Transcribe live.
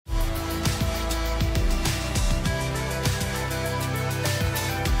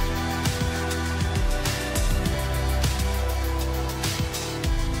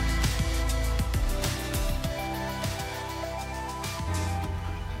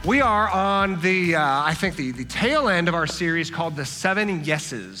We are on I think the tail end of our series called The 7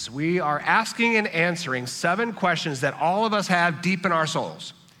 Yeses. We are asking and answering 7 questions that all of us have deep in our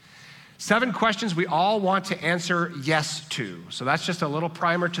souls. 7 questions we all want to answer yes to. So that's just a little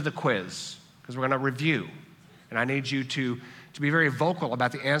primer to the quiz, because we're going to review. And I need you to be very vocal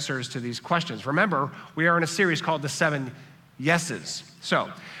about the answers to these questions. Remember, we are in a series called The 7 Yeses. So,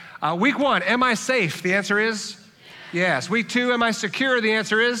 week 1, am I safe? The answer is yes. Week 2, am I secure? The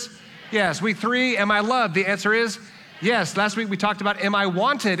answer is yes. Week 3, am I loved? The answer is yes. Last week we talked about, am I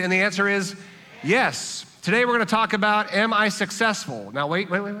wanted? And the answer is yes. Today we're going to talk about, am I successful? Now wait.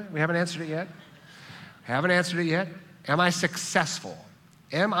 We haven't answered it yet. Am I successful?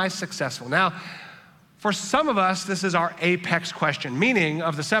 Am I successful? Now, for some of us, this is our apex question, meaning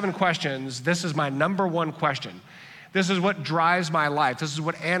of the 7 questions, this is my number 1 question. This is what drives my life. This is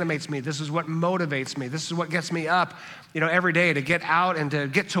what animates me. This is what motivates me. This is what gets me up, every day to get out and to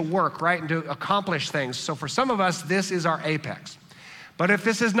get to work, right? And to accomplish things. So for some of us, this is our apex. But if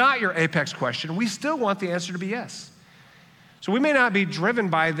this is not your apex question, we still want the answer to be yes. So we may not be driven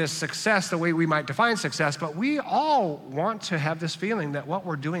by this success the way we might define success, but we all want to have this feeling that what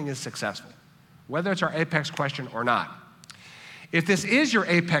we're doing is successful, whether it's our apex question or not. If this is your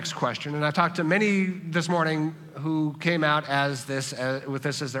apex question, and I talked to many this morning who came out with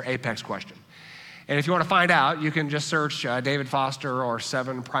this as their apex question. And if you want to find out, you can just search David Foster or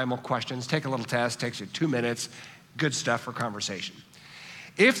 7 primal questions. Take a little test, takes you 2 minutes. Good stuff for conversation.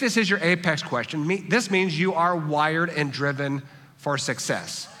 If this is your apex question, this means you are wired and driven for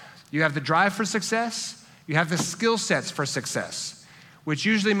success. You have the drive for success. You have the skill sets for success, which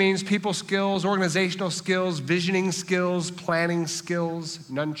usually means people skills, organizational skills, visioning skills, planning skills,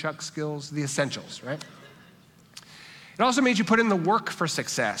 nunchuck skills, the essentials, right? It also means you put in the work for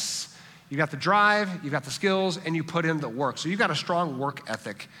success. You got the drive, you got the skills, and you put in the work. So you've got a strong work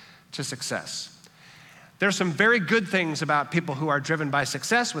ethic to success. There's some very good things about people who are driven by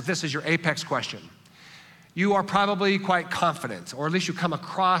success. With this as your apex question. You are probably quite confident, or at least you come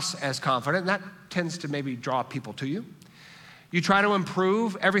across as confident, and that tends to maybe draw people to you. You try to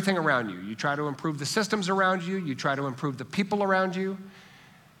improve everything around you. You try to improve the systems around you. You try to improve the people around you.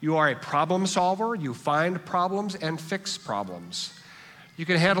 You are a problem solver. You find problems and fix problems. You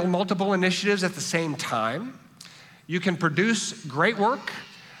can handle multiple initiatives at the same time. You can produce great work.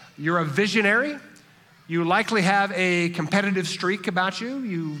 You're a visionary. You likely have a competitive streak about you.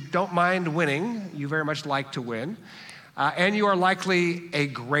 You don't mind winning. You very much like to win. And you are likely a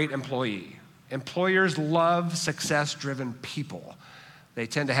great employee. Employers love success-driven people. They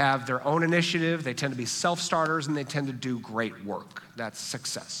tend to have their own initiative, they tend to be self-starters, and they tend to do great work. That's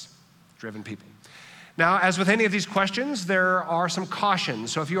success-driven people. Now, as with any of these questions, there are some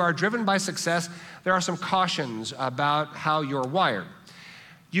cautions. So if you are driven by success, there are some cautions about how you're wired.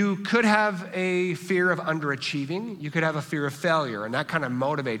 You could have a fear of underachieving. You could have a fear of failure, and that kind of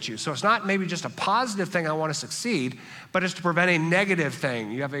motivates you. So it's not maybe just a positive thing, I want to succeed, but it's to prevent a negative thing.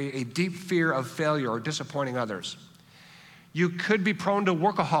 You have a deep fear of failure or disappointing others. You could be prone to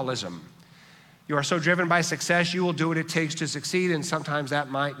workaholism. You are so driven by success, you will do what it takes to succeed, and sometimes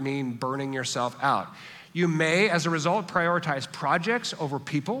that might mean burning yourself out. You may, as a result, prioritize projects over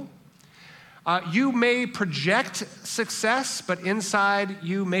people. You may project success, but inside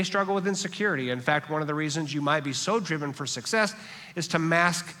you may struggle with insecurity. In fact, one of the reasons you might be so driven for success is to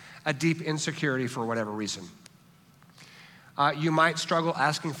mask a deep insecurity for whatever reason. You might struggle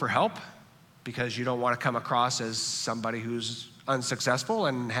asking for help because you don't want to come across as somebody who's unsuccessful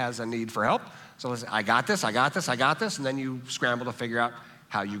and has a need for help. So listen, I got this, and then you scramble to figure out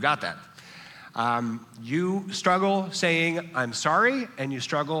how you got that. You struggle saying, I'm sorry, and you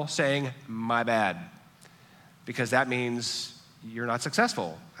struggle saying, my bad, because that means you're not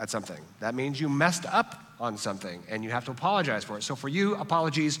successful at something. That means you messed up on something, and you have to apologize for it. So for you,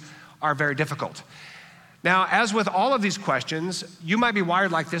 apologies are very difficult. Now, as with all of these questions, you might be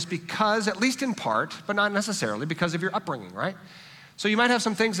wired like this because, at least in part, but not necessarily, because of your upbringing, right? So you might have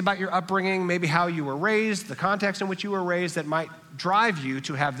some things about your upbringing, maybe how you were raised, the context in which you were raised, that might drive you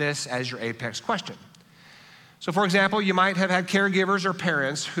to have this as your apex question. So for example, you might have had caregivers or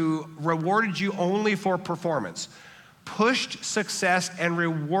parents who rewarded you only for performance, pushed success and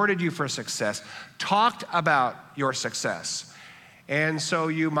rewarded you for success, talked about your success. And so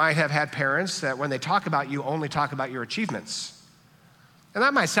you might have had parents that when they talk about you, only talk about your achievements. And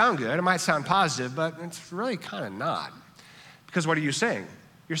that might sound good, it might sound positive, but it's really kind of not. Because what are you saying?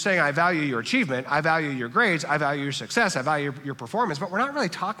 You're saying, I value your achievement, I value your grades, I value your success, I value your performance, but we're not really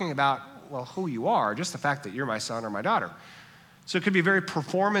talking about, well, who you are, just the fact that you're my son or my daughter. So it could be a very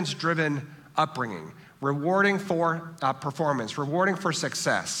performance-driven upbringing. rewarding for performance, rewarding for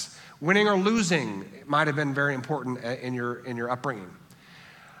success. Winning or losing might have been very important in your upbringing.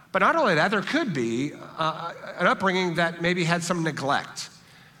 But not only that, there could be an upbringing that maybe had some neglect.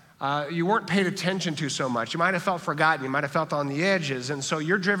 You weren't paid attention to so much. You might have felt forgotten. You might have felt on the edges. And so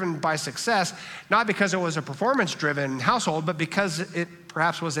you're driven by success, not because it was a performance-driven household, but because it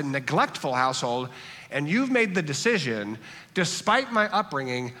perhaps was a neglectful household. And you've made the decision, despite my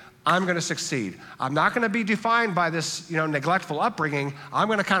upbringing, I'm going to succeed. I'm not going to be defined by this, neglectful upbringing. I'm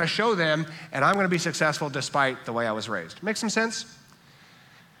going to kind of show them, and I'm going to be successful despite the way I was raised. Make some sense?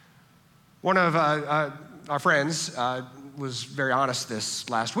 One of our friends was very honest this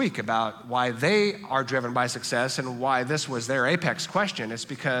last week about why they are driven by success and why this was their apex question. It's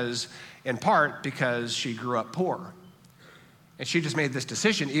in part because she grew up poor. And she just made this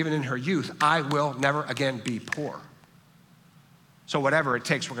decision, even in her youth, I will never again be poor. So whatever it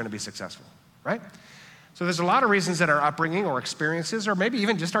takes, we're going to be successful, right? So there's a lot of reasons that our upbringing or experiences, or maybe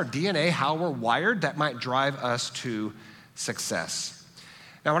even just our DNA, how we're wired, that might drive us to success.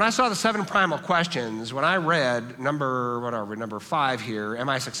 Now, when I saw the 7 primal questions, when I read number 5 here, am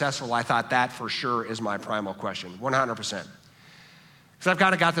I successful? I thought that for sure is my primal question, 100%. Because I've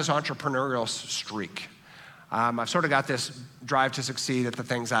kind of got this entrepreneurial streak. I've sort of got this drive to succeed at the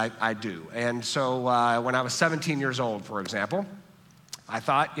things I do. And so when I was 17 years old, for example, I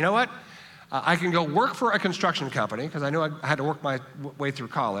thought, you know what? I can go work for a construction company, because I knew I had to work my way through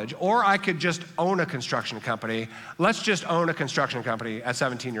college, or I could just own a construction company. Let's just own a construction company at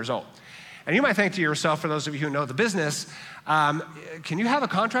 17 years old. And you might think to yourself, for those of you who know the business, can you have a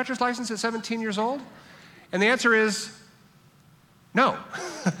contractor's license at 17 years old? And the answer is no.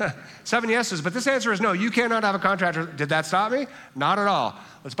 7 yeses, but this answer is no. You cannot have a contractor. Did that stop me? Not at all.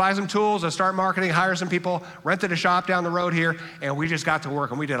 Let's buy some tools, let's start marketing, hire some people, rented a shop down the road here, and we just got to work.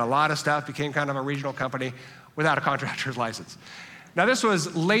 And we did a lot of stuff, became kind of a regional company without a contractor's license. Now, this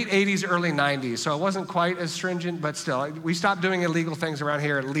was late 80s, early 90s, so it wasn't quite as stringent, but still, we stopped doing illegal things around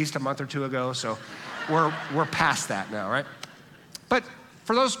here at least a month or two ago, so we're past that now, right? But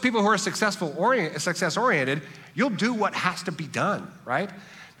for those people who are success-oriented, you'll do what has to be done, right?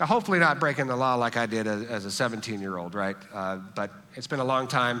 Now, hopefully not breaking the law like I did as a 17-year-old, right? But it's been a long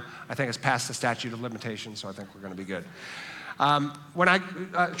time. I think it's past the statute of limitations, so I think we're going to be good. When I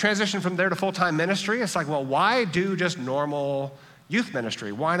transitioned from there to full-time ministry, it's like, well, why do just normal youth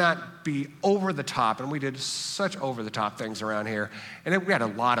ministry? Why not be over the top? And we did such over-the-top things around here, and we had a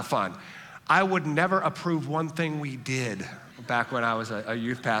lot of fun. I would never approve one thing we did back when I was a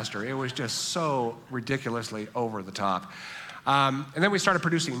youth pastor. It was just so ridiculously over the top. And then we started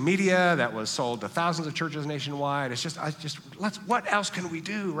producing media that was sold to thousands of churches nationwide. What else can we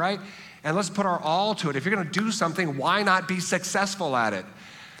do, right? And let's put our all to it. If you're going to do something, why not be successful at it?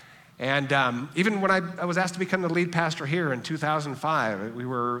 And even when I was asked to become the lead pastor here in 2005, we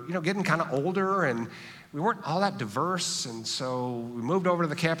were, getting kind of older, and we weren't all that diverse. And so we moved over to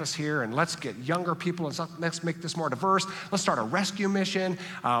the campus here, and let's get younger people, and let's make this more diverse. Let's start a rescue mission.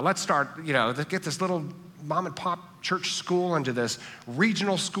 Let's get this little mom and pop church school into this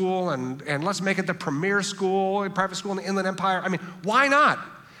regional school, and let's make it the premier school, private school in the Inland Empire. I mean, why not?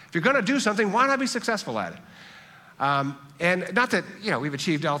 If you're going to do something, why not be successful at it? And not that, we've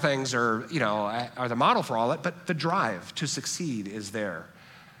achieved all things or, are the model for all that, but the drive to succeed is there.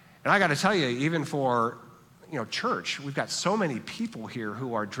 And I got to tell you, even for, church, we've got so many people here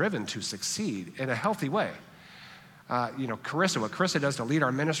who are driven to succeed in a healthy way. What Carissa does to lead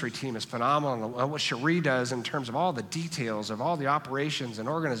our ministry team is phenomenal. And what Cherie does in terms of all the details of all the operations and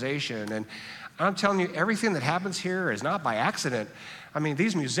organization. And I'm telling you, everything that happens here is not by accident. I mean,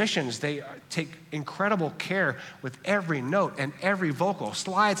 these musicians, they take incredible care with every note and every vocal,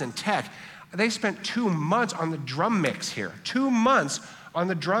 slides and tech. They spent 2 months on the drum mix here, 2 months on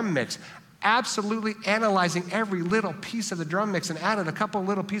the drum mix, absolutely analyzing every little piece of the drum mix and added a couple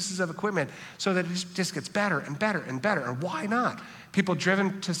little pieces of equipment so that it just gets better and better and better. And why not? People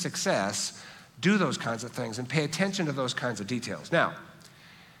driven to success do those kinds of things and pay attention to those kinds of details. Now,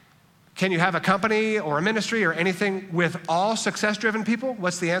 can you have a company or a ministry or anything with all success-driven people?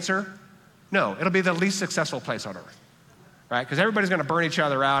 What's the answer? No, it'll be the least successful place on earth, right? Because everybody's going to burn each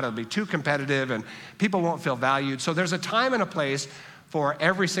other out. It'll be too competitive, and people won't feel valued. So there's a time and a place for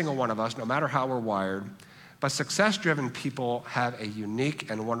every single one of us, no matter how we're wired. But success-driven people have a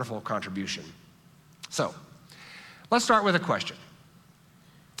unique and wonderful contribution. So let's start with a question.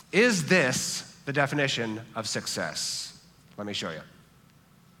 Is this the definition of success? Let me show you.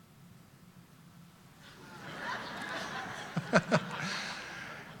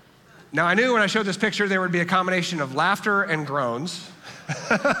 Now, I knew when I showed this picture there would be a combination of laughter and groans.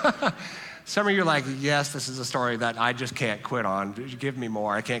 Some of you are like, yes, this is a story that I just can't quit on. Give me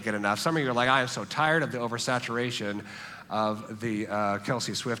more, I can't get enough. Some of you are like, I am so tired of the oversaturation of the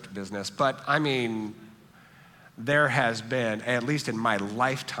Kelsey Swift business. But I mean, there has been, at least in my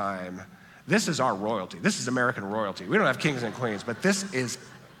lifetime, this is our royalty. This is American royalty. We don't have kings and queens, but this is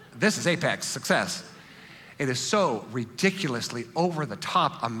apex success. It is so ridiculously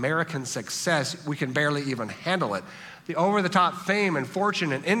over-the-top American success, we can barely even handle it. The over-the-top fame and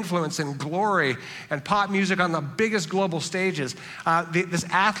fortune and influence and glory and pop music on the biggest global stages, this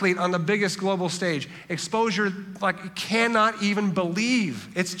athlete on the biggest global stage, exposure like you cannot even believe.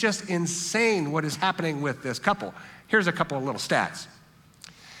 It's just insane what is happening with this couple. Here's a couple of little stats.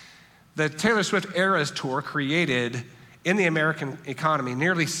 The Taylor Swift Eras Tour created in the American economy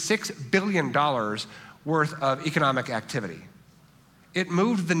nearly $6 billion worth of economic activity. It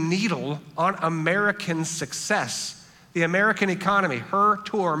moved the needle on American success. The American economy, her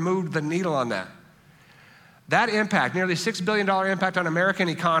tour moved the needle on that. That impact, nearly $6 billion impact on American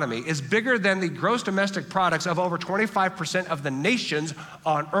economy, is bigger than the gross domestic products of over 25% of the nations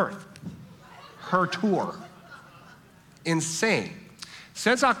on earth. Her tour. Insane.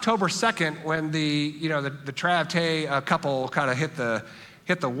 Since October 2nd, when the Treadway couple kind of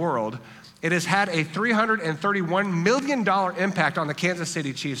hit the world, it has had a $331 million impact on the Kansas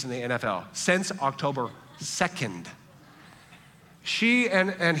City Chiefs in the NFL since October 2nd. She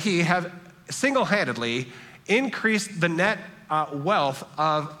and he have single-handedly increased the net wealth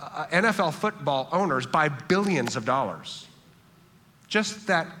of NFL football owners by billions of dollars. Just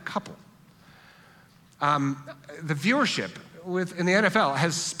that couple. The viewership in the NFL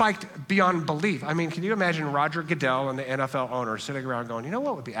has spiked beyond belief. I mean, can you imagine Roger Goodell and the NFL owners sitting around going, you know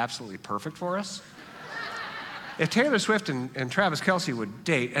what would be absolutely perfect for us? If Taylor Swift and Travis Kelce would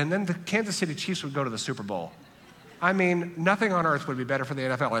date, and then the Kansas City Chiefs would go to the Super Bowl. I mean, nothing on earth would be better for the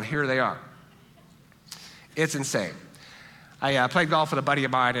NFL, and here they are. It's insane. I played golf with a buddy of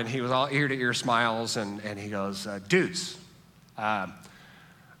mine, and he was all ear-to-ear smiles, and he goes, dudes, I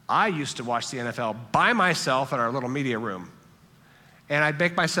used to watch the NFL by myself in our little media room. And I'd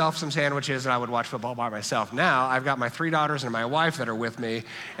bake myself some sandwiches, and I would watch football by myself. Now, I've got my 3 daughters and my wife that are with me,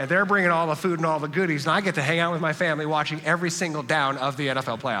 and they're bringing all the food and all the goodies, and I get to hang out with my family watching every single down of the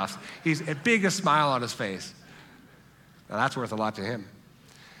NFL playoffs. He's a biggest smile on his face. Now, that's worth a lot to him.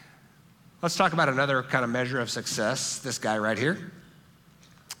 Let's talk about another kind of measure of success. This guy right here,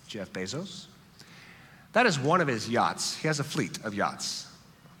 Jeff Bezos. That is one of his yachts. He has a fleet of yachts.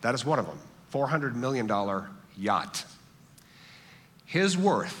 That is one of them, $400 million yacht. His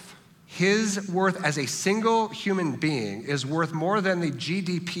worth as a single human being is worth more than the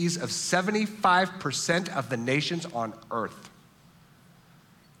GDPs of 75% of the nations on earth.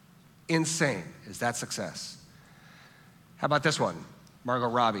 Insane. Is that success? How about this one? Margot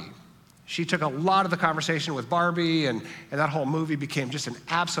Robbie. She took a lot of the conversation with Barbie, and that whole movie became just an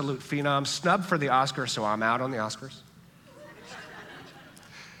absolute phenom, snubbed for the Oscars, so I'm out on the Oscars.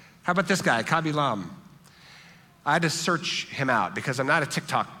 How about this guy, Kabi Lam? I had to search him out because I'm not a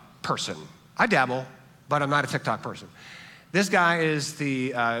TikTok person. I dabble, but I'm not a TikTok person. This guy is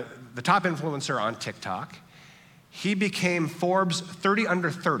the top influencer on TikTok. He became Forbes 30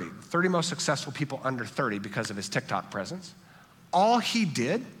 under 30 most successful people under 30 because of his TikTok presence. All he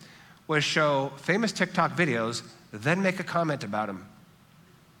did was show famous TikTok videos, then make a comment about him.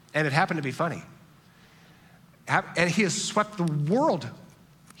 And it happened to be funny. And he has swept the world.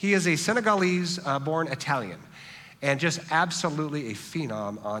 He is a Senegalese-born Italian, and just absolutely a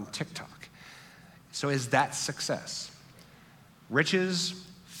phenom on TikTok. So is that success? Riches,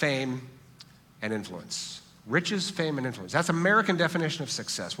 fame, and influence. Riches, fame, and influence. That's American definition of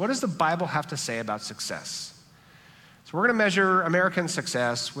success. What does the Bible have to say about success? So we're going to measure American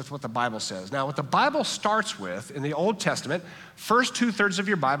success with what the Bible says. Now, what the Bible starts with in the Old Testament, first 2/3 of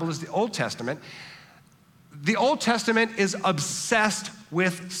your Bible is the Old Testament. The Old Testament is obsessed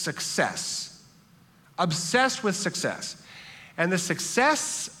with success. Obsessed with success. And the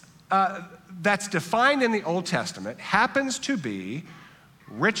success that's defined in the Old Testament happens to be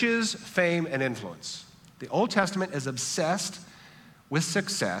riches, fame, and influence. The Old Testament is obsessed with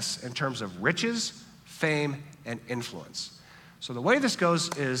success in terms of riches, fame, and influence. So the way this goes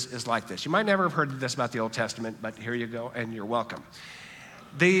is like this. You might never have heard this about the Old Testament, but here you go, and you're welcome.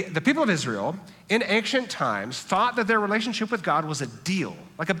 The people of Israel in ancient times thought that their relationship with God was a deal,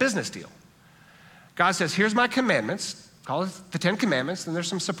 like a business deal. God says, here's my commandments, call it the 10 Commandments, then there's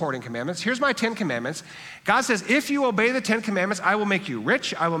some supporting commandments. Here's my 10 Commandments. God says, if you obey the 10 Commandments, I will make you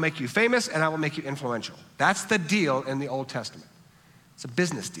rich, I will make you famous, and I will make you influential. That's the deal in the Old Testament. It's a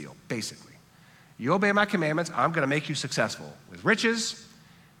business deal, basically. You obey my commandments, I'm going to make you successful with riches,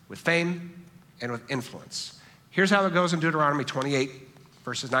 with fame, and with influence. Here's how it goes in Deuteronomy 28,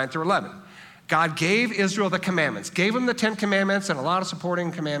 verses 9 through 11. God gave Israel the commandments, gave them the 10 commandments and a lot of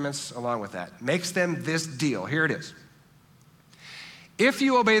supporting commandments along with that. Makes them this deal. Here it is. If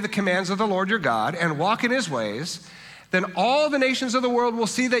you obey the commands of the Lord your God and walk in his ways, then all the nations of the world will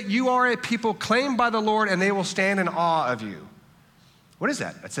see that you are a people claimed by the Lord, and they will stand in awe of you. What is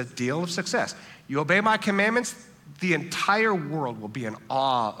that? It's a deal of success. You obey my commandments, the entire world will be in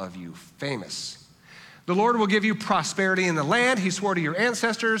awe of you, famous. The Lord will give you prosperity in the land he swore to your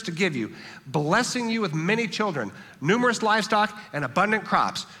ancestors to give you, blessing you with many children, numerous livestock, and abundant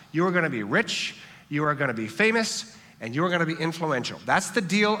crops. You are going to be rich, you are going to be famous, and you are going to be influential. That's the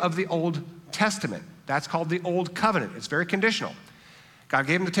deal of the Old Testament. That's called the Old Covenant. It's very conditional. God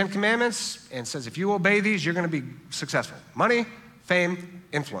gave him the 10 Commandments and says, if you obey these, you're going to be successful. Money, fame,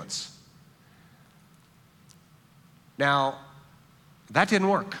 influence. Now, that didn't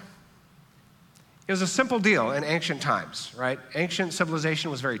work. It was a simple deal in ancient times, right? Ancient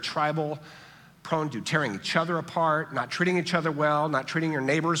civilization was very tribal, prone to tearing each other apart, not treating each other well, not treating your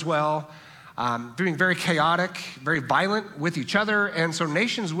neighbors well, being very chaotic, very violent with each other, and so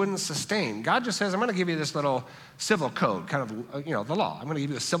nations wouldn't sustain. God just says, I'm going to give you this little civil code, kind of, the law. I'm going to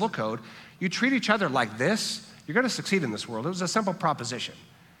give you a civil code. You treat each other like this, you're going to succeed in this world. It was a simple proposition,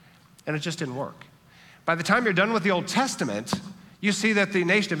 and it just didn't work. By the time you're done with the Old Testament, you see that the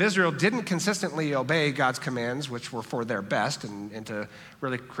nation of Israel didn't consistently obey God's commands, which were for their best and to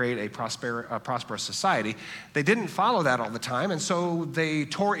really create a prosperous society. They didn't follow that all the time, and so they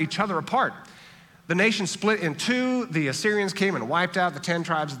tore each other apart. The nation split in two. The Assyrians came and wiped out the 10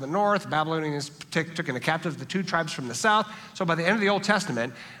 tribes of the north. The Babylonians took into captive the 2 tribes from the south. So by the end of the Old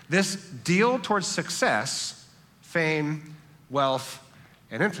Testament, this deal towards success, fame, wealth,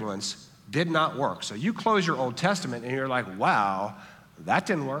 and influence did not work. So you close your Old Testament and you're like, wow, that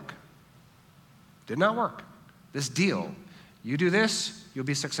didn't work. Did not work. This deal, you do this, you'll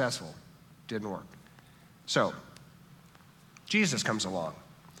be successful. Didn't work. So Jesus comes along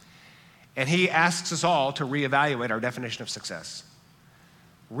and he asks us all to reevaluate our definition of success.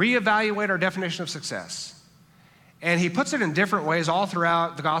 Reevaluate our definition of success. And he puts it in different ways all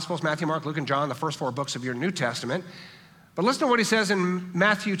throughout the Gospels, Matthew, Mark, Luke, and John, the first 4 books of your New Testament. But listen to what he says in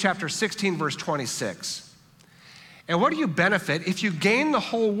Matthew chapter 16, verse 26. And what do you benefit if you gain the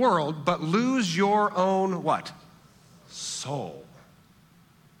whole world but lose your own what? Soul.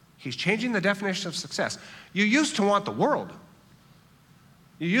 He's changing the definition of success. You used to want the world.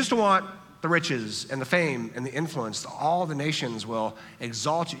 You used to want the riches and the fame and the influence. All the nations will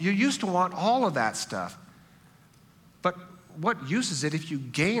exalt you. You used to want all of that stuff. But what use is it if you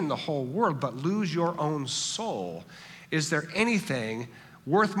gain the whole world but lose your own soul? Is there anything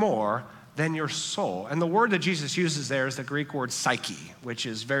worth more than your soul? And the word that Jesus uses there is the Greek word psyche, which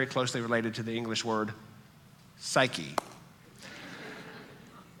is very closely related to the English word psyche.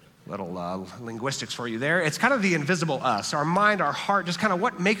 Little linguistics for you there. It's kind of the invisible us, our mind, our heart, just kind of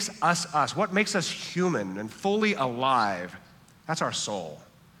what makes us us, what makes us human and fully alive. That's our soul.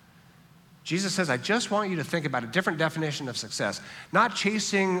 Jesus says, I just want you to think about a different definition of success, not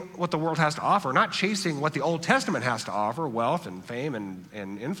chasing what the world has to offer, not chasing what the Old Testament has to offer, wealth and fame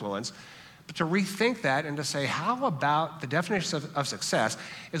and influence, but to rethink that and to say, how about the definition of success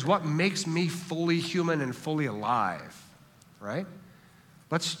is what makes me fully human and fully alive, right?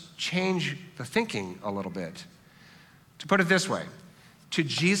 Let's change the thinking a little bit. To put it this way, to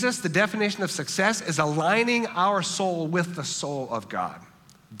Jesus, the definition of success is aligning our soul with the soul of God.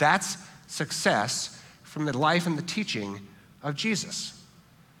 That's success from the life and the teaching of Jesus.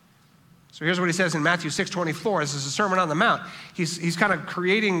 So here's what he says in Matthew 6:24. This is a Sermon on the Mount. He's kind of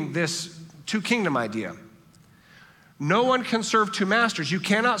creating this 2-kingdom idea. No one can serve 2 masters. You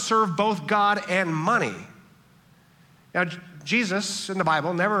cannot serve both God and money. Now, Jesus in the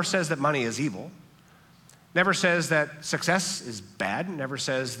Bible never says that money is evil, never says that success is bad, never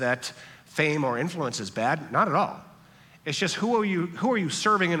says that fame or influence is bad, not at all. It's just who are you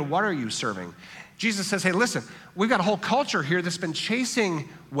serving and what are you serving? Jesus says, hey, listen, we've got a whole culture here that's been chasing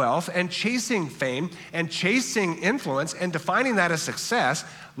wealth and chasing fame and chasing influence and defining that as success.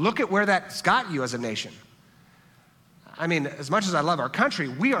 Look at where that's got you as a nation. I mean, as much as I love our country,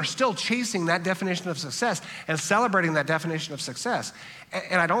 we are still chasing that definition of success and celebrating that definition of success.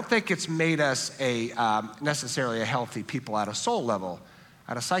 And I don't think it's made us necessarily a healthy people at a soul level,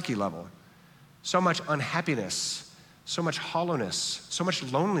 at a psyche level. So much unhappiness, so much hollowness, so much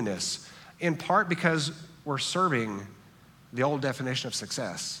loneliness, in part because we're serving the old definition of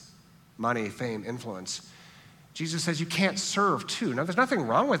success, money, fame, influence. Jesus says you can't serve 2. Now, there's nothing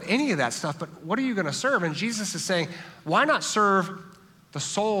wrong with any of that stuff, but what are you going to serve? And Jesus is saying, why not serve the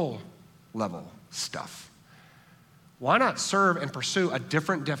soul level stuff? Why not serve and pursue a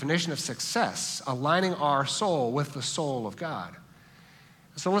different definition of success, aligning our soul with the soul of God?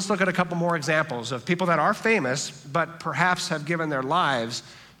 So let's look at a couple more examples of people that are famous, but perhaps have given their lives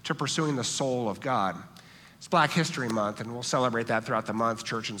to pursuing the soul of God. It's Black History Month, and we'll celebrate that throughout the month,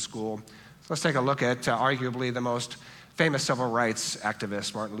 church and school. So let's take a look at arguably the most famous civil rights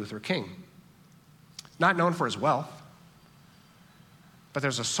activist, Martin Luther King. Not known for his wealth, but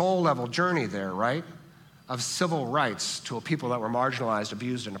there's a soul-level journey there, right, of civil rights to a people that were marginalized,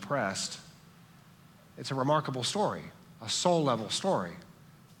 abused, and oppressed. It's a remarkable story, a soul-level story.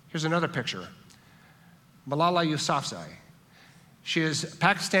 Here's another picture. Malala Yousafzai. She is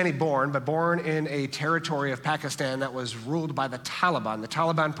Pakistani-born, but born in a territory of Pakistan that was ruled by the Taliban. The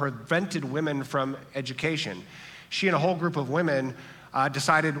Taliban prevented women from education. She and a whole group of women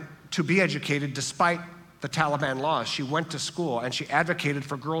decided to be educated despite the Taliban laws. She went to school, and she advocated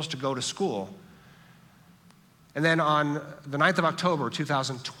for girls to go to school. And then on the 9th of October,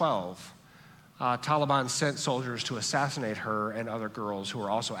 2012, Taliban sent soldiers to assassinate her and other girls who were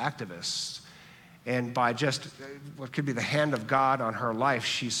also activists. And by just what could be the hand of God on her life,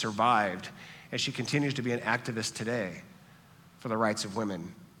 she survived. And she continues to be an activist today for the rights of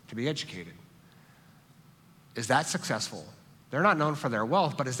women to be educated. Is that successful? They're not known for their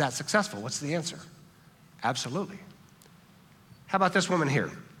wealth, but is that successful? What's the answer? Absolutely. How about this woman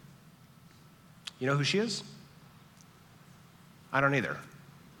here? You know who she is? I don't either.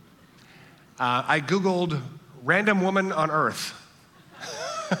 I Googled random woman on earth.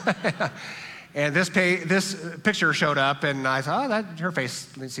 And this picture showed up, and I thought, her face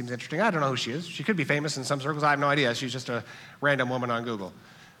seems interesting. I don't know who she is. She could be famous in some circles. I have no idea. She's just a random woman on Google.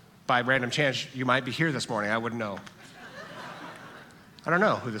 By random chance, you might be here this morning. I wouldn't know. I don't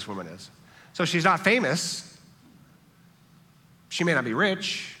know who this woman is. So she's not famous. She may not be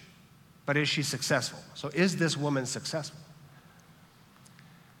rich, but is she successful? So is this woman successful?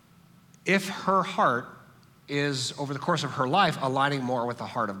 If her heart is, over the course of her life, aligning more with the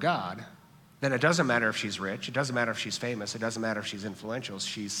heart of God, then it doesn't matter if she's rich, it doesn't matter if she's famous, it doesn't matter if she's influential,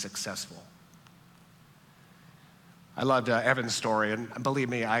 she's successful. I loved Evan's story, and believe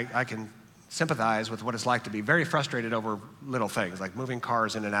me, I can sympathize with what it's like to be very frustrated over little things, like moving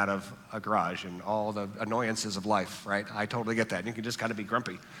cars in and out of a garage and all the annoyances of life, right? I totally get that. You can just kind of be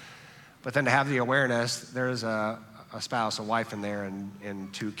grumpy. But then to have the awareness, there's a spouse, a wife in there,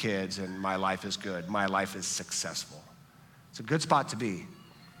 and 2 kids, and my life is good. My life is successful. It's a good spot to be.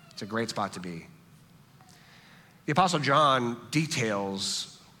 It's a great spot to be. The Apostle John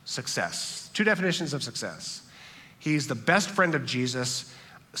details success. 2 definitions of success. He's the best friend of Jesus,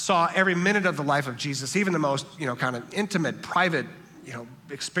 saw every minute of the life of Jesus, even the most, kind of intimate, private,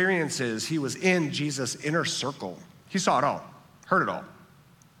 experiences. He was in Jesus' inner circle. He saw it all, heard it all.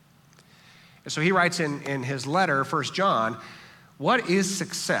 And so he writes in his letter, 1 John, what is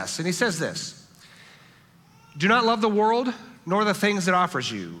success? And he says this, do not love the world, nor the things it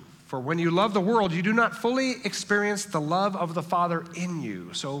offers you. For when you love the world, you do not fully experience the love of the Father in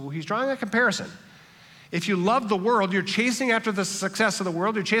you. So he's drawing a comparison. If you love the world, you're chasing after the success of the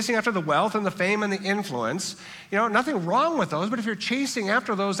world, you're chasing after the wealth and the fame and the influence. Nothing wrong with those, but if you're chasing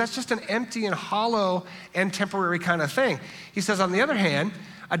after those, that's just an empty and hollow and temporary kind of thing. He says, on the other hand,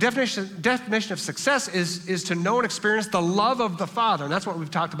 a definition of success is to know and experience the love of the Father, and that's what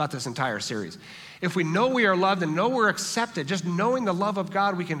we've talked about this entire series. If we know we are loved and know we're accepted, just knowing the love of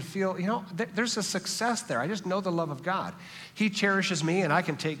God, we can feel, there's a success there. I just know the love of God. He cherishes me, and I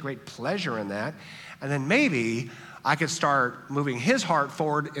can take great pleasure in that. And then maybe I could start moving his heart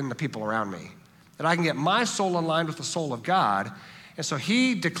forward in the people around me. That I can get my soul aligned with the soul of God. And so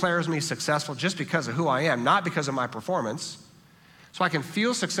he declares me successful just because of who I am, not because of my performance. So I can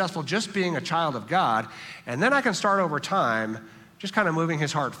feel successful just being a child of God. And then I can start over time just kind of moving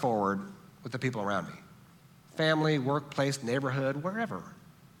his heart forward with the people around me. Family, workplace, neighborhood, wherever.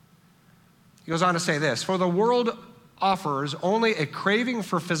 He goes on to say this, for the world offers only a craving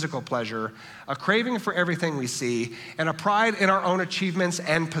for physical pleasure, a craving for everything we see, and a pride in our own achievements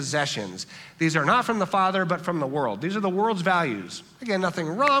and possessions. These are not from the Father, but from the world. These are the world's values. Again, nothing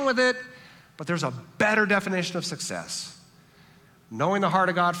wrong with it, but there's a better definition of success. Knowing the heart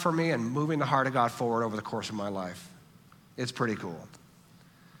of God for me and moving the heart of God forward over the course of my life. It's pretty cool.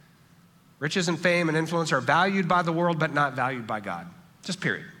 Riches and fame and influence are valued by the world, but not valued by God. Just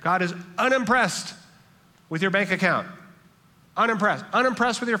period. God is unimpressed with your bank account. Unimpressed.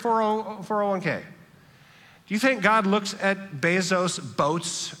 Unimpressed with your 401k. Do you think God looks at Bezos'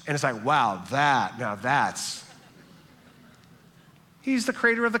 boats and is like, wow, that's. He's the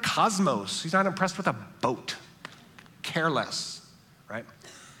creator of the cosmos. He's not impressed with a boat. Careless, right?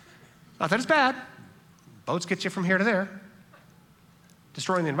 Not that it's bad. Boats get you from here to there,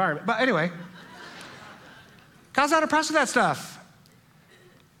 destroying the environment. But anyway, God's not impressed with that stuff.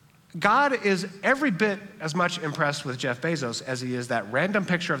 God is every bit as much impressed with Jeff Bezos as he is that random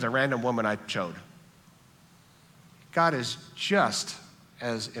picture of the random woman I showed. God is just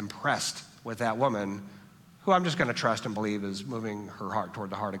as impressed with that woman, who I'm just going to trust and believe is moving her heart toward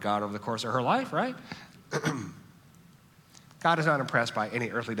the heart of God over the course of her life, right? God is not impressed by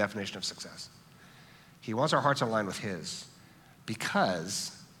any earthly definition of success. He wants our hearts aligned with his,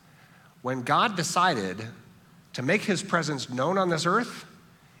 because when God decided to make his presence known on this earth,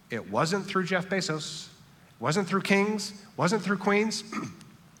 it wasn't through Jeff Bezos, wasn't through kings, wasn't through queens,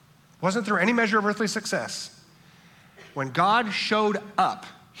 wasn't through any measure of earthly success. When God showed up,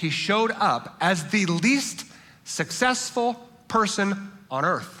 he showed up as the least successful person on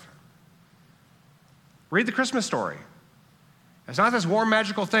earth. Read the Christmas story. It's not this warm,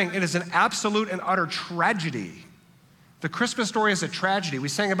 magical thing. It is an absolute and utter tragedy. The Christmas story is a tragedy. We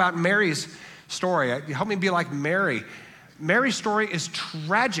sang about Mary's story. Help me be like Mary. Mary's story is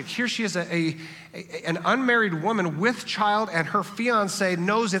tragic. Here she is, an unmarried woman with child, and her fiance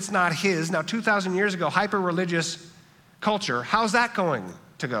knows it's not his. Now, 2,000 years ago, hyper-religious culture, how's that going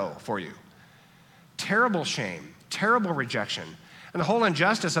to go for you? Terrible shame, terrible rejection. And the whole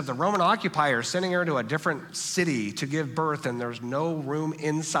injustice of the Roman occupiers sending her to a different city to give birth, and there's no room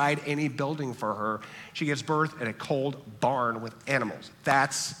inside any building for her. She gives birth in a cold barn with animals.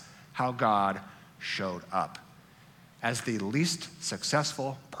 That's how God showed up, as the least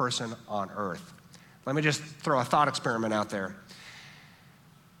successful person on earth. Let me just throw a thought experiment out there.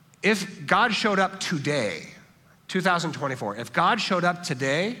 If God showed up today, 2024, if God showed up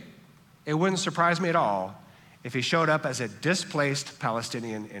today, it wouldn't surprise me at all if he showed up as a displaced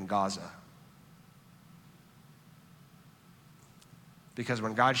Palestinian in Gaza. Because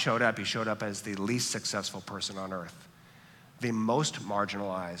when God showed up, he showed up as the least successful person on earth, the most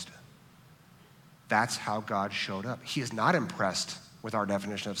marginalized. That's how God showed up. He is not impressed with our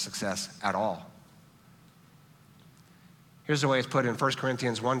definition of success at all. Here's the way it's put in 1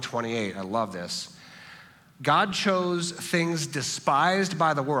 Corinthians 1:28. I love this. God chose things despised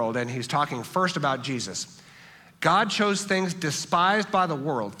by the world, and he's talking first about Jesus. God chose things despised by the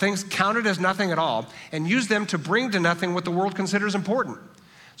world, things counted as nothing at all, and used them to bring to nothing what the world considers important.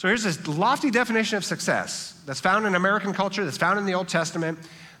 So here's this lofty definition of success that's found in American culture, that's found in the Old Testament,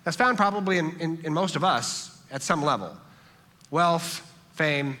 that's found probably in most of us at some level. Wealth,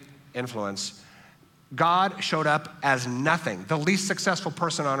 fame, influence. God showed up as nothing, the least successful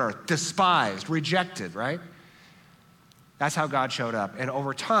person on earth, despised, rejected, right? That's how God showed up. And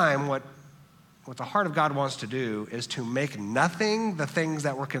over time, what the heart of God wants to do is to make nothing the things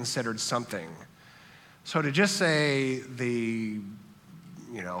that were considered something. So to just say the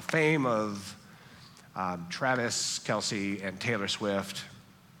fame of Travis Kelce and Taylor Swift,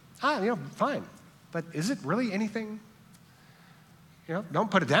 fine. But is it really anything?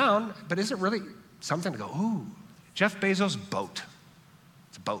 Don't put it down, but is it really something to go, ooh, Jeff Bezos' boat.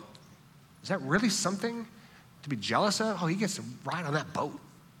 It's a boat. Is that really something to be jealous of? Oh, he gets to ride on that boat,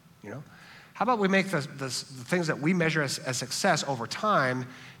 How about we make the things that we measure as success over time,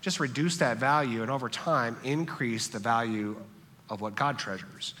 just reduce that value, and over time increase the value of what God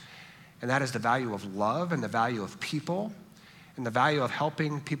treasures. And that is the value of love, and the value of people, and the value of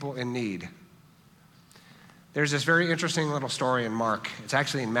helping people in need. There's this very interesting little story in Mark. It's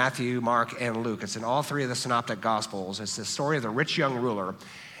actually in Matthew, Mark, and Luke. It's in all three of the synoptic gospels. It's the story of the rich young ruler.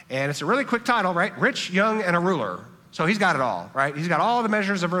 And it's a really quick title, right? Rich, young, and a ruler. So he's got it all, right? He's got all the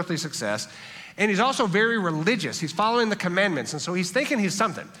measures of earthly success. And he's also very religious. He's following the commandments. And so he's thinking he's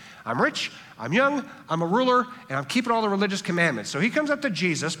something. I'm rich, I'm young, I'm a ruler, and I'm keeping all the religious commandments. So he comes up to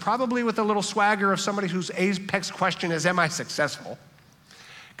Jesus, probably with a little swagger of somebody whose apex question is, am I successful?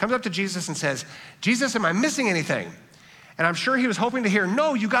 Comes up to Jesus and says, Jesus, am I missing anything? And I'm sure he was hoping to hear,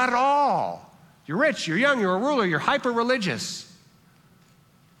 no, you got it all. You're rich, you're young, you're a ruler, you're hyper-religious.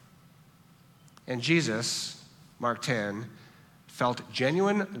 And Jesus, Mark 10, felt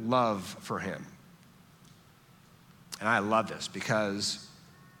genuine love for him. And I love this because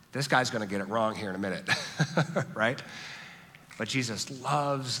this guy's going to get it wrong here in a minute, right? But Jesus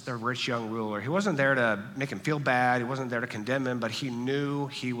loves the rich young ruler. He wasn't there to make him feel bad. He wasn't there to condemn him, but he knew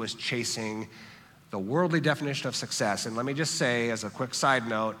he was chasing the worldly definition of success. And let me just say, as a quick side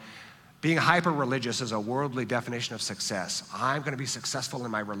note, being hyper-religious is a worldly definition of success. I'm going to be successful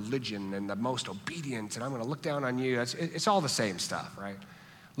in my religion and the most obedient, and I'm going to look down on you. It's all the same stuff, right?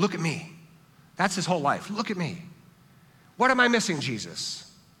 Look at me. That's his whole life. Look at me. What am I missing,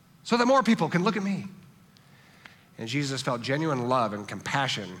 Jesus? So that more people can look at me. And Jesus felt genuine love and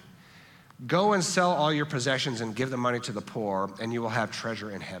compassion Go and sell all your possessions and give the money to the poor, and you will have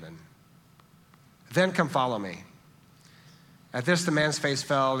treasure in heaven. Then come follow me." At this, the man's face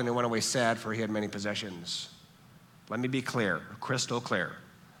fell, and he went away sad, for he had many possessions. Let me be clear, crystal clear.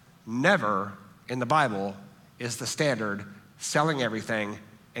 Never in the Bible is the standard selling everything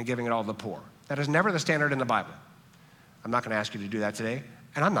and giving it all to the poor. That is never the standard in the Bible. I'm not going to ask you to do that today,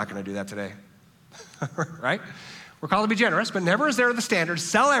 and I'm not going to do that today. Right? We're called to be generous, but never is there the standard,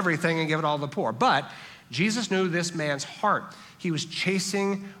 sell everything and give it all to the poor. But Jesus knew this man's heart. He was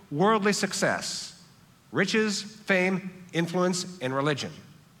chasing worldly success, riches, fame, influence, and religion.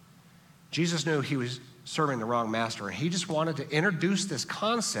 Jesus knew he was serving the wrong master, and he just wanted to introduce this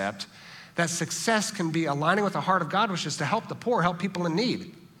concept that success can be aligning with the heart of God, which is to help the poor, help people in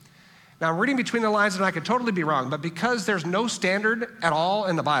need. Now, I'm reading between the lines, and I could totally be wrong, but because there's no standard at all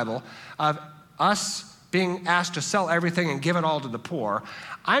in the Bible of us being asked to sell everything and give it all to the poor,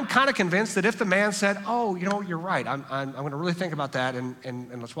 I'm kind of convinced that if the man said, "Oh, you're right, I'm going to really think about that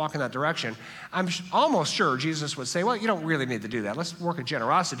and let's walk in that direction," I'm almost sure Jesus would say, "Well, you don't really need to do that. Let's work a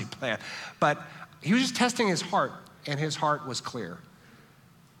generosity plan." But he was just testing his heart, and his heart was clear.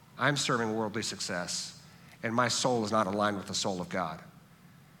 I'm serving worldly success, and my soul is not aligned with the soul of God.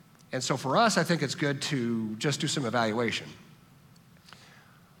 And so for us, I think it's good to just do some evaluation.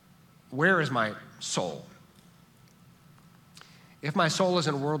 Where is my soul? If my soul is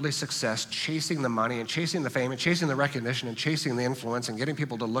in worldly success, chasing the money and chasing the fame and chasing the recognition and chasing the influence and getting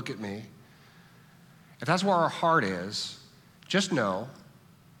people to look at me, if that's where our heart is, just know,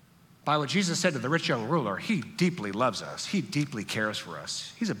 by what Jesus said to the rich young ruler, he deeply loves us. He deeply cares for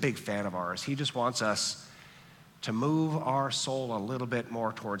us. He's a big fan of ours. He just wants us to move our soul a little bit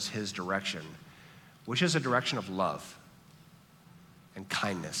more towards his direction, which is a direction of love and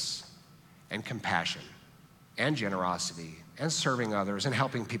kindness and compassion and generosity and serving others and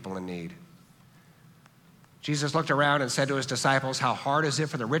helping people in need. Jesus looked around and said to his disciples, "How hard is it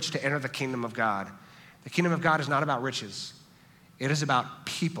for the rich to enter the kingdom of God?" The kingdom of God is not about riches. It is about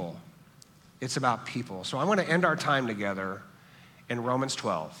people. It's about people. So I want to end our time together in Romans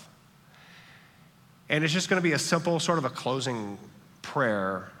 12. And it's just going to be a simple sort of a closing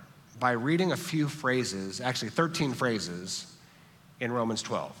prayer by reading a few phrases, actually 13 phrases in Romans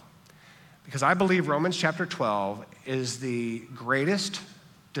 12. Because I believe Romans chapter 12 is the greatest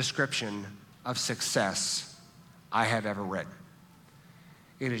description of success I have ever read.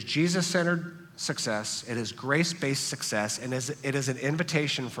 It is Jesus-centered success. It is grace-based success. And it is an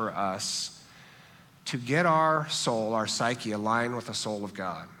invitation for us to get our soul, our psyche, aligned with the soul of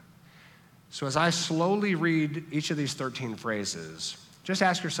God. So as I slowly read each of these 13 phrases, just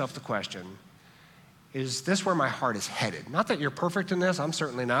ask yourself the question, is this where my heart is headed? Not that you're perfect in this, I'm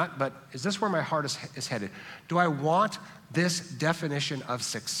certainly not, but is this where my heart is headed? Do I want this definition of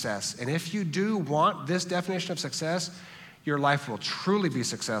success? And if you do want this definition of success, your life will truly be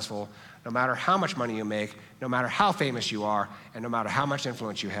successful, no matter how much money you make, no matter how famous you are, and no matter how much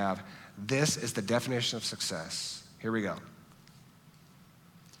influence you have. This is the definition of success. Here we go.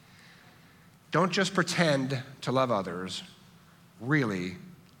 Don't just pretend to love others, really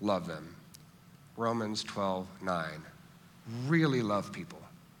love them. Romans 12:9. Really love people.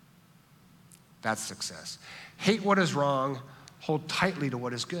 That's success. Hate what is wrong, hold tightly to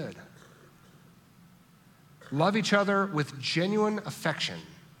what is good. Love each other with genuine affection.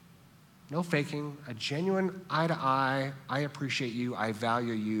 No faking, a genuine eye-to-eye, I appreciate you, I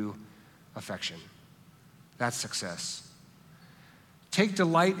value you affection. That's success. Take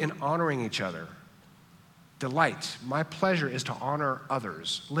delight in honoring each other. Delight. My pleasure is to honor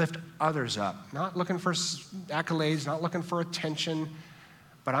others, lift others up. Not looking for accolades, not looking for attention,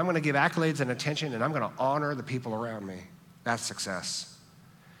 but I'm going to give accolades and attention, and I'm going to honor the people around me. That's success.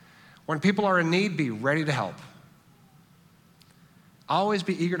 When people are in need, be ready to help. Always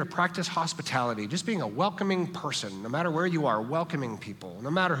be eager to practice hospitality, just being a welcoming person, no matter where you are, welcoming people, no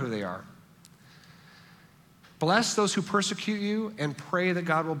matter who they are. Bless those who persecute you and pray that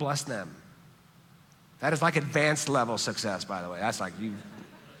God will bless them. That is like advanced level success, by the way. That's like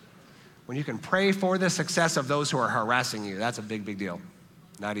when you can pray for the success of those who are harassing you, that's a big, big deal.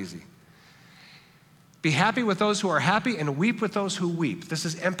 Not easy. Be happy with those who are happy and weep with those who weep. This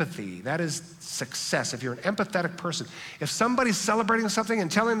is empathy. That is success. If you're an empathetic person, if somebody's celebrating something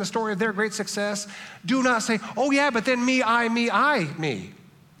and telling the story of their great success, do not say, "Oh yeah, but then me.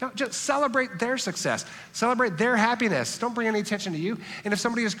 No, just celebrate their success. Celebrate their happiness. Don't bring any attention to you. And if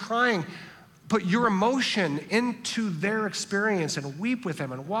somebody is crying, put your emotion into their experience and weep with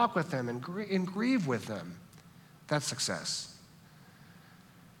them and walk with them and grieve with them. That's success.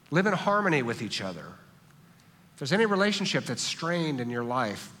 Live in harmony with each other. there's any relationship that's strained in your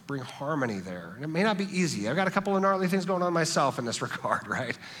life, bring harmony there. And it may not be easy. I've got a couple of gnarly things going on myself in this regard,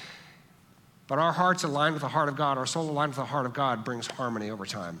 right? But our hearts aligned with the heart of God, our soul aligned with the heart of God brings harmony over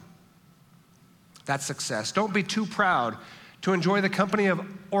time. That's success. Don't be too proud to enjoy the company of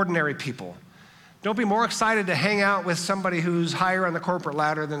ordinary people. Don't be more excited to hang out with somebody who's higher on the corporate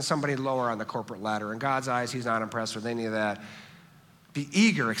ladder than somebody lower on the corporate ladder. In God's eyes, he's not impressed with any of that. Be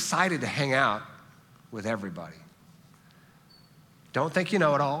eager, excited to hang out with everybody. Don't think you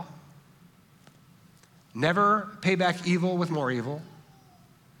know it all. Never pay back evil with more evil.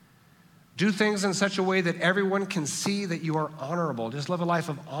 Do things in such a way that everyone can see that you are honorable. Just live a life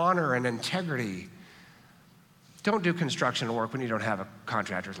of honor and integrity. Don't do construction work when you don't have a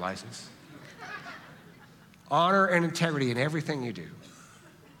contractor's license. Honor and integrity in everything you do.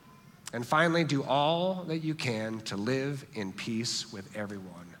 And finally, do all that you can to live in peace with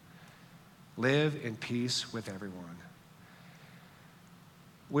everyone. Live in peace with everyone.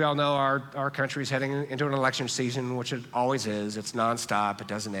 We all know our country's heading into an election season, which it always is. It's nonstop, it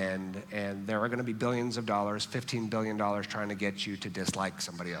doesn't end, and there are gonna be billions of dollars, $15 billion trying to get you to dislike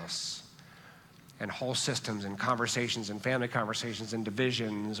somebody else. And whole systems and conversations and family conversations and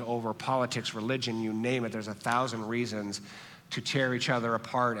divisions over politics, religion, you name it. There's 1,000 reasons to tear each other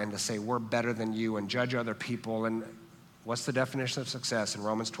apart and to say we're better than you and judge other people. And what's the definition of success? In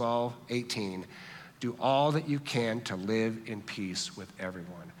Romans 12:18, do all that you can to live in peace with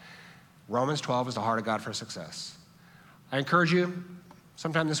everyone. Romans 12 is the heart of God for success. I encourage you,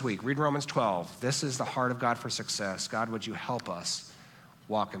 sometime this week, read Romans 12. This is the heart of God for success. God, would you help us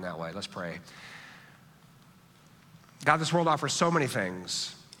walk in that way? Let's pray. God, this world offers so many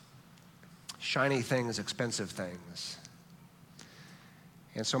things, shiny things, expensive things.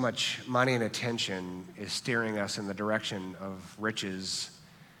 And so much money and attention is steering us in the direction of riches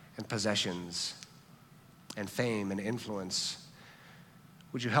and possessions and fame and influence.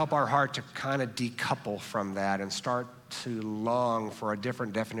 Would you help our heart to kind of decouple from that and start to long for a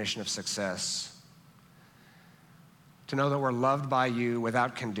different definition of success? To know that we're loved by you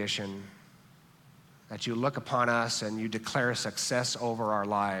without condition, that you look upon us and you declare success over our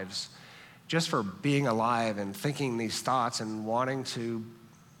lives just for being alive and thinking these thoughts and wanting to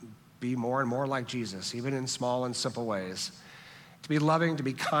be more and more like Jesus, even in small and simple ways. To be loving, to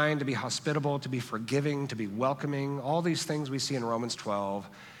be kind, to be hospitable, to be forgiving, to be welcoming, all these things we see in Romans 12.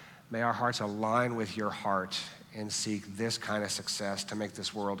 May our hearts align with your heart and seek this kind of success to make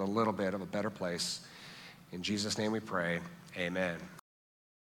this world a little bit of a better place. In Jesus' name we pray, amen.